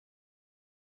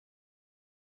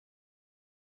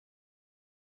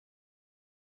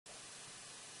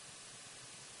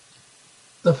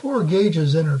The 4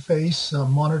 gauges interface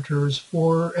monitors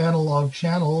 4 analog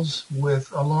channels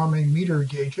with alarming meter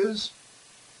gauges,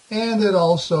 and it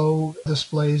also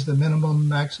displays the minimum,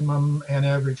 maximum, and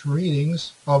average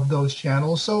readings of those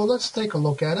channels. So let's take a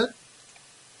look at it.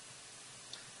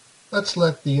 Let's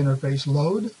let the interface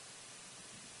load.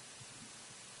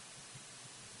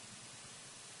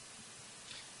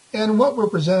 And what we're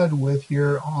presented with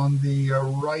here on the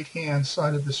right-hand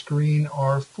side of the screen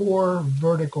are 4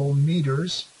 vertical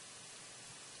meters.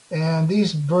 And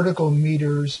these vertical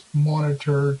meters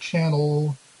monitor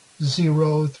channel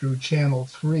 0 through channel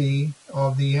 3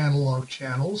 of the analog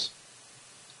channels.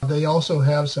 They also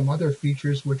have some other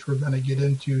features which we're going to get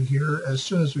into here as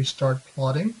soon as we start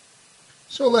plotting.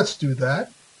 So let's do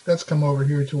that. Let's come over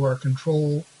here to our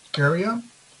control area.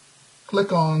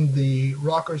 Click on the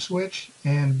rocker switch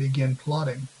and begin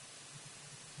plotting.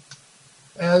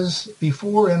 As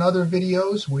before in other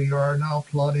videos, we are now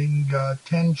plotting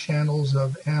 10 channels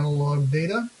of analog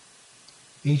data,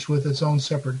 each with its own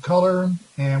separate color,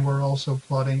 and we're also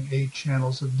plotting 8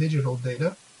 channels of digital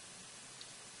data.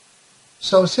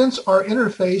 So since our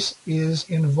interface is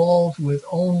involved with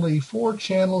only 4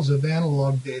 channels of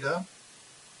analog data,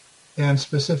 and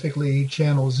specifically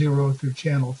channel 0 through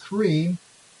channel 3,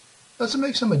 let's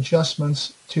make some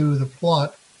adjustments to the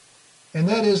plot, and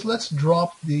that is, let's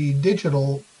drop the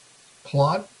digital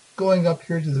plot, going up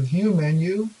here to the View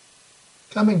menu,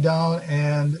 coming down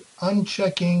and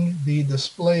unchecking the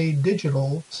Display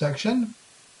Digital section.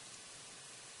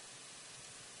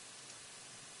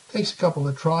 Takes a couple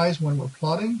of tries when we're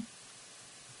plotting.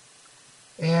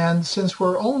 And since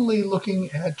we're only looking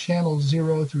at channel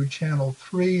 0 through channel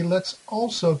 3, let's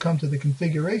also come to the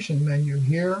Configuration menu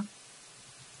here.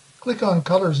 Click on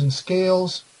Colors and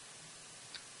Scales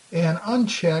and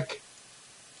uncheck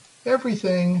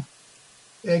everything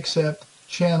except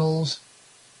channels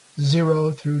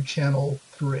 0 through channel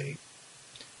 3.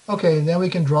 Okay, then we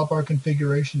can drop our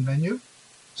configuration menu.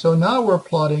 So now we're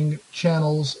plotting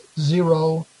channels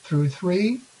 0 through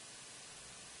 3.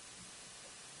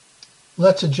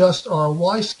 Let's adjust our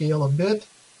Y scale a bit.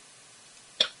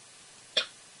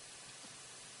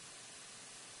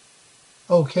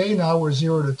 Okay, now we're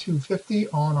 0 to 250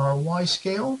 on our Y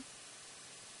scale,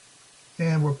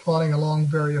 and we're plotting along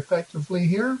very effectively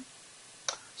here.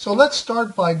 So let's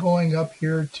start by going up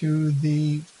here to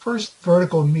the first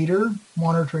vertical meter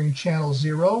monitoring channel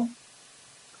 0.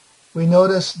 We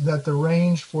notice that the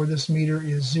range for this meter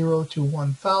is 0 to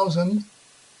 1000,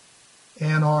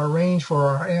 and our range for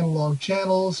our analog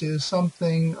channels is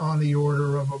something on the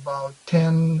order of about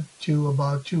 10 to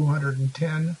about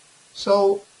 210.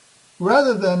 So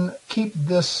rather than keep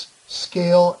this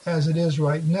scale as it is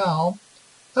right now,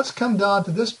 let's come down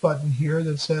to this button here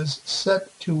that says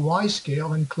Set to Y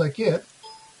Scale and click it.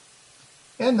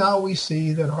 And now we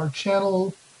see that our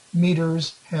channel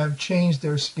meters have changed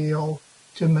their scale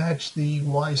to match the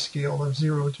Y scale of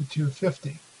 0 to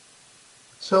 250.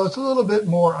 So it's a little bit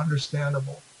more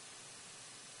understandable.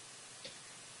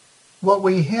 What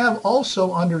we have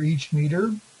also under each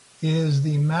meter is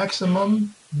the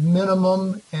maximum,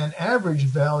 minimum, and average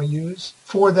values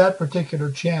for that particular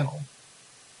channel.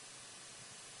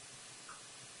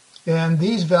 And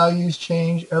these values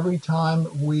change every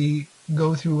time we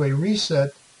go through a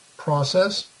reset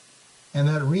process, and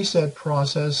that reset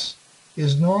process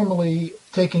is normally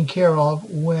taken care of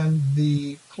when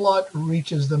the plot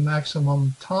reaches the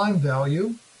maximum time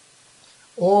value,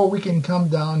 or we can come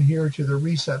down here to the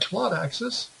reset plot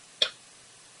axis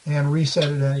and reset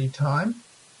at any time.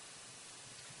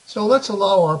 So let's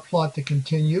allow our plot to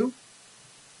continue.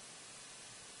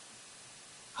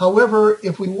 However,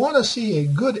 if we want to see a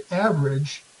good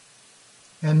average,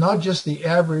 and not just the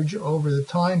average over the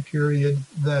time period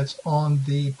that's on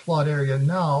the plot area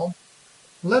now,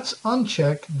 let's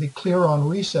uncheck the Clear on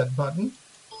Reset button.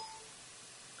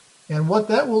 And what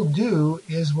that will do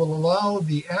is will allow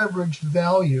the average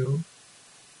value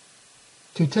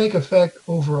to take effect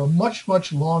over a much,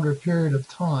 much longer period of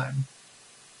time.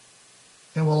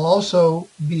 And we'll also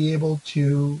be able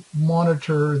to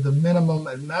monitor the minimum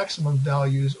and maximum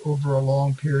values over a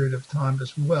long period of time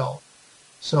as well.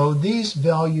 So these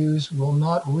values will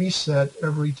not reset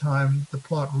every time the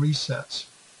plot resets.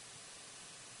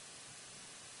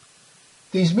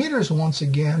 These meters, once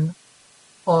again,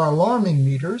 are alarming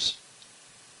meters,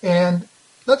 and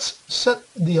let's set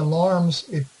the alarms,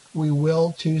 if we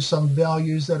will, to some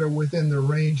values that are within the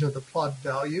range of the plot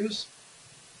values.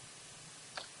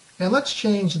 And let's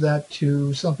change that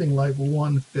to something like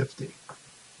 150.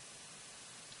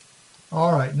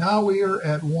 All right, now we are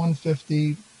at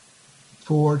 150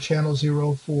 for channel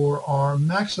 0 for our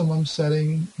maximum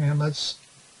setting, and let's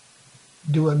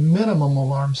do a minimum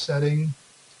alarm setting,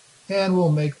 and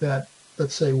we'll make that,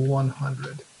 let's say,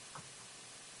 100.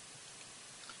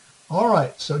 All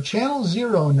right, so channel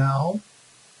 0 now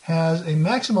has a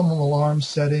maximum alarm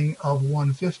setting of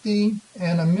 150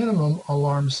 and a minimum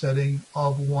alarm setting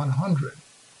of 100.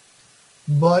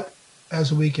 But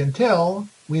as we can tell,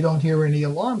 we don't hear any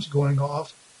alarms going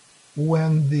off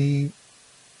when the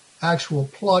actual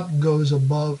plot goes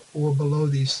above or below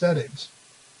these settings.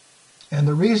 And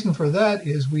the reason for that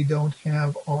is we don't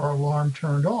have our alarm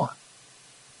turned on.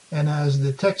 And as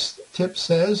the text tip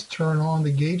says, turn on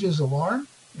the gauges alarm,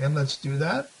 and let's do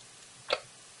that.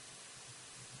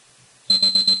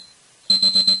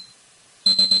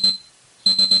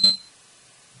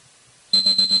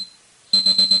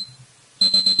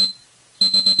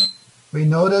 We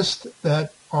noticed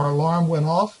that our alarm went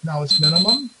off. Now it's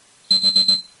minimum.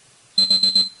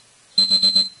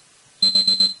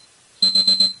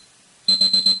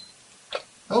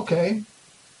 Okay,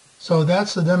 so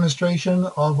that's the demonstration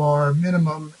of our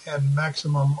minimum and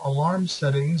maximum alarm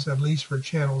settings, at least for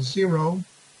channel 0.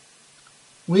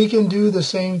 We can do the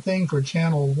same thing for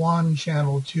channel 1,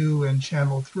 channel 2, and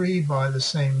channel 3 by the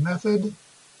same method.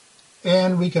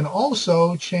 And we can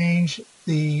also change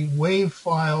the wave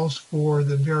files for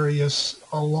the various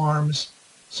alarms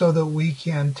so that we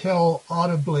can tell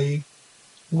audibly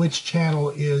which channel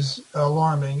is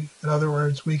alarming. In other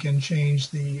words, we can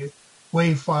change the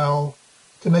wave file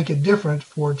to make it different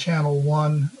for channel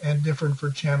 1 and different for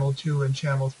channel 2 and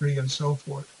channel 3 and so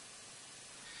forth.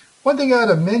 One thing I ought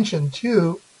to mention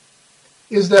too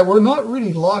is that we're not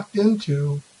really locked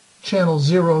into channel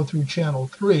 0 through channel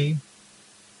 3.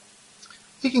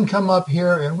 We can come up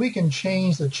here and we can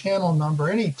change the channel number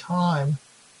any time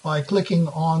by clicking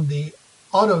on the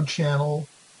auto channel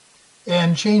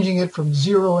and changing it from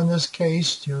 0 in this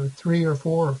case to 3 or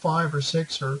 4 or 5 or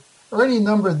 6 or any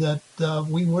number that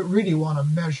we really want to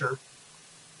measure.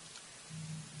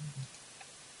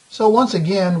 So once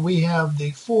again, we have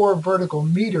the 4 vertical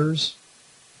meters,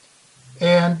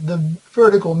 and the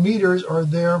vertical meters are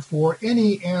there for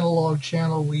any analog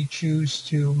channel we choose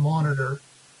to monitor.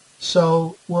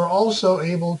 So we're also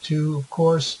able to, of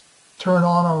course, turn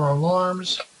on our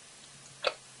alarms,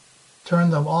 turn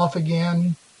them off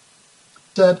again,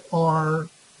 set our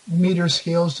meter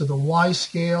scales to the Y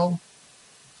scale,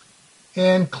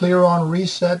 and clear on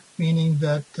reset, meaning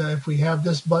that if we have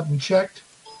this button checked,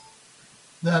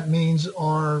 that means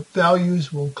our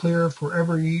values will clear for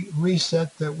every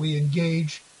reset that we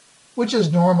engage, which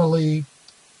is normally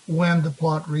when the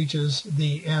plot reaches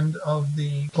the end of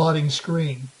the plotting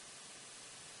screen.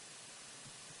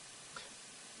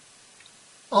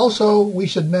 Also, we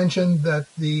should mention that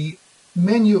the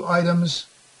menu items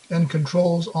and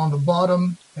controls on the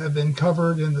bottom have been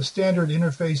covered in the standard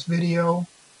interface video.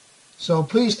 So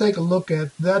please take a look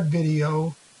at that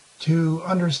video to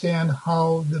understand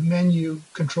how the menu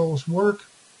controls work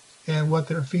and what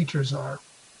their features are.